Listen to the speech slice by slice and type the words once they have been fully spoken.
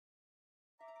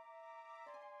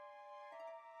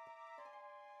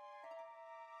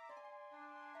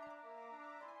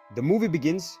The movie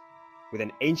begins with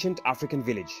an ancient African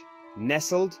village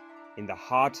nestled in the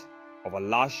heart of a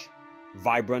lush,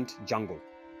 vibrant jungle.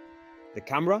 The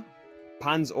camera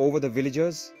pans over the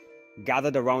villagers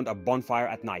gathered around a bonfire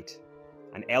at night.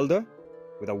 An elder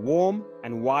with a warm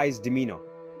and wise demeanor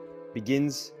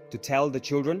begins to tell the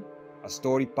children a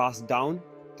story passed down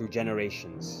through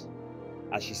generations.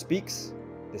 As she speaks,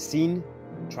 the scene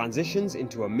transitions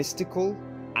into a mystical,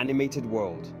 animated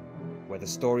world where the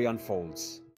story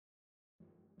unfolds.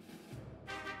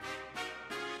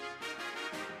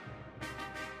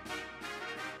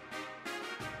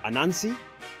 Anansi,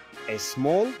 a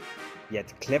small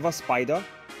yet clever spider,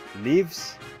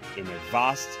 lives in a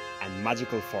vast and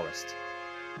magical forest.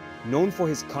 Known for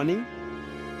his cunning,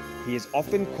 he is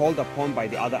often called upon by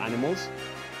the other animals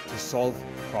to solve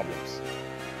problems.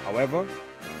 However,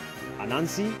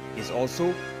 Anansi is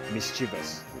also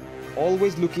mischievous,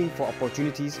 always looking for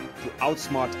opportunities to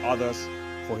outsmart others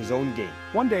for his own gain.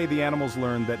 One day, the animals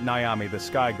learned that Nyame, the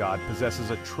sky god,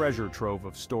 possesses a treasure trove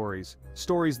of stories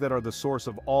that are the source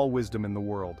of all wisdom in the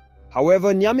world.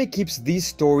 However, Nyame keeps these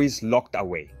stories locked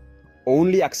away,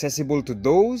 only accessible to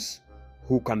those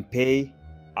who can pay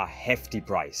a hefty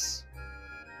price.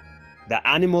 The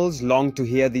animals long to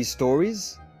hear these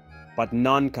stories, but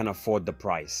none can afford the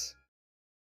price.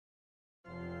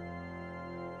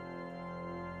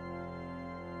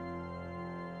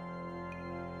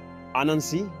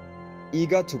 Anansi,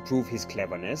 eager to prove his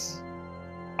cleverness,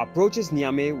 approaches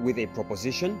Nyame with a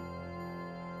proposition.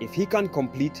 If he can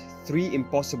complete 3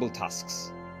 impossible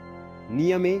tasks,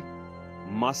 Nyame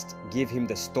must give him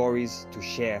the stories to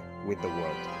share with the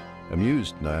world.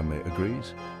 Amused, Nyame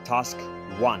agrees. Task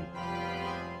 1.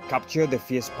 Capture the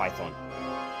fierce python.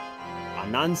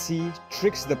 Anansi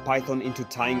tricks the python into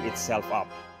tying itself up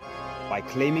by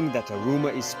claiming that a rumor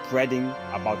is spreading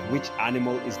about which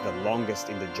animal is the longest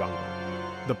in the jungle.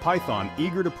 The python,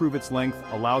 eager to prove its length,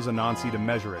 allows Anansi to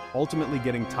measure it, ultimately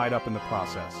getting tied up in the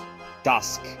process.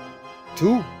 Task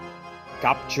 2.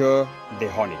 Capture the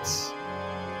hornets.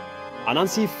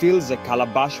 Anansi fills a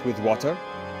calabash with water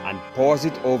and pours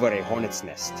it over a hornet's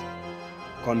nest,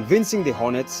 convincing the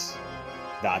hornets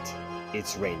that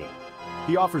it's raining.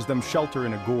 He offers them shelter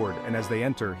in a gourd, and as they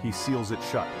enter, he seals it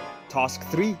shut. Task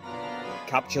 3.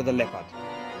 Capture the leopard.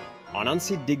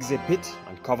 Anansi digs a pit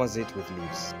and covers it with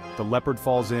leaves. The leopard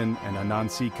falls in, and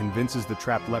Anansi convinces the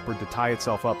trapped leopard to tie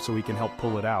itself up so he can help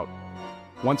pull it out.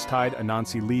 Once tied,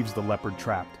 Anansi leaves the leopard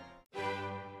trapped.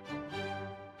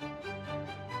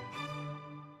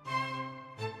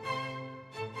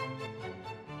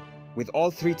 With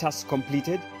all 3 tasks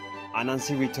completed,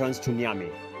 Anansi returns to Nyame,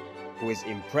 who is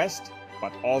impressed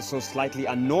but also slightly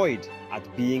annoyed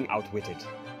at being outwitted.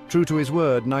 True to his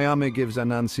word, Nyame gives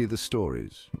Anansi the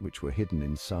stories, which were hidden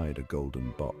inside a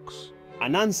golden box.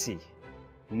 Anansi,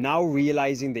 now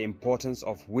realizing the importance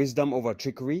of wisdom over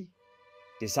trickery,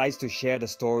 decides to share the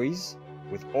stories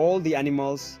with all the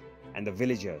animals and the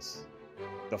villagers.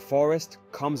 The forest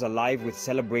comes alive with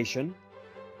celebration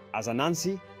as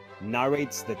Anansi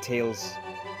narrates the tales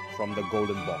from the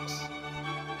golden box.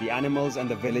 The animals and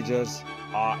the villagers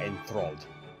are enthralled,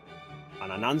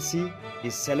 and Anansi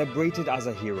is celebrated as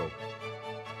a hero,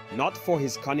 not for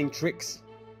his cunning tricks,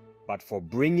 but for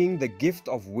bringing the gift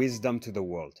of wisdom to the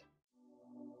world.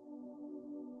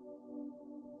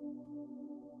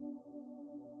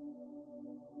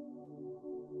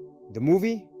 The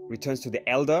movie returns to the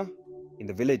elder in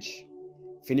the village,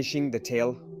 finishing the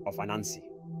tale of Anansi.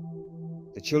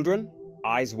 The children,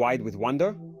 eyes wide with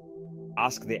wonder,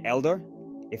 ask the elder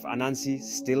if Anansi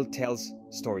still tells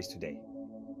stories today.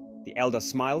 The elder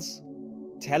smiles,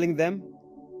 telling them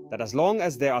that as long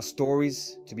as there are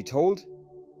stories to be told,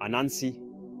 Anansi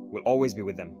will always be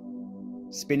with them,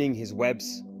 spinning his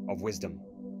webs of wisdom.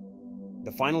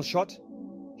 The final shot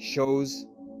shows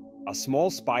a small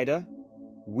spider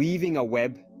weaving a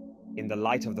web in the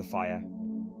light of the fire,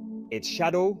 its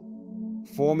shadow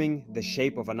forming the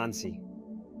shape of Anansi,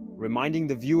 reminding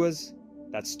the viewers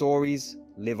that stories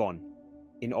live on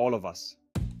in all of us.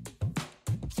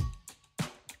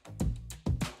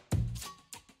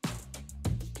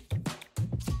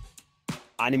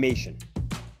 Animation.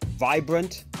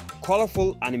 Vibrant,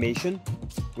 colorful animation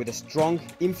with a strong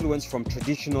influence from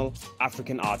traditional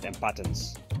African art and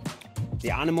patterns. The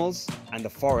animals and the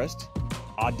forest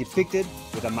are depicted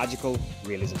with a magical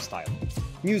realism style.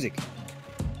 Music.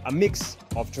 A mix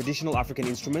of traditional African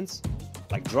instruments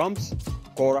like drums,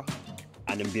 kora,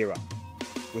 and mbira,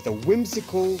 with a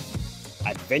whimsical,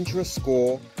 adventurous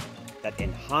score that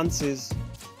enhances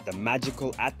the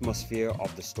magical atmosphere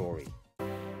of the story.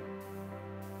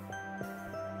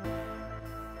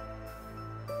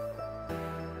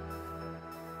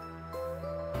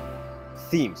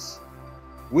 Themes: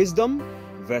 wisdom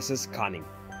versus cunning.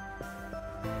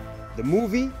 The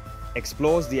movie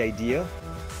explores the idea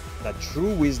that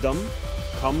true wisdom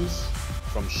comes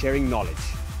from sharing knowledge,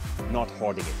 not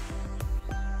hoarding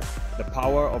it. The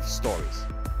power of stories.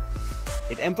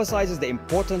 It emphasizes the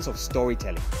importance of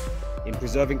storytelling in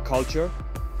preserving culture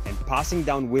and passing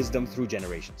down wisdom through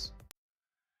generations.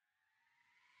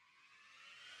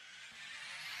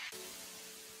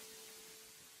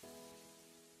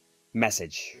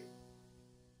 Message.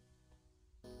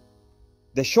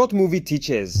 The short movie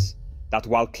teaches that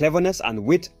while cleverness and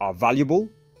wit are valuable,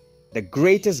 the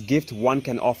greatest gift one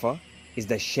can offer is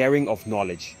the sharing of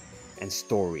knowledge and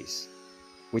stories,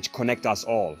 which connect us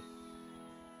all.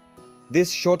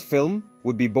 This short film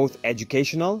would be both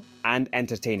educational and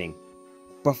entertaining,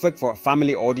 perfect for a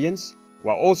family audience,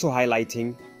 while also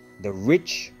highlighting the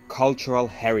rich cultural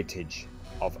heritage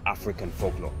of African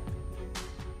folklore.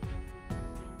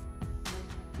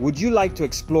 Would you like to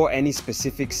explore any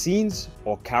specific scenes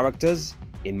or characters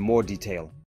in more detail?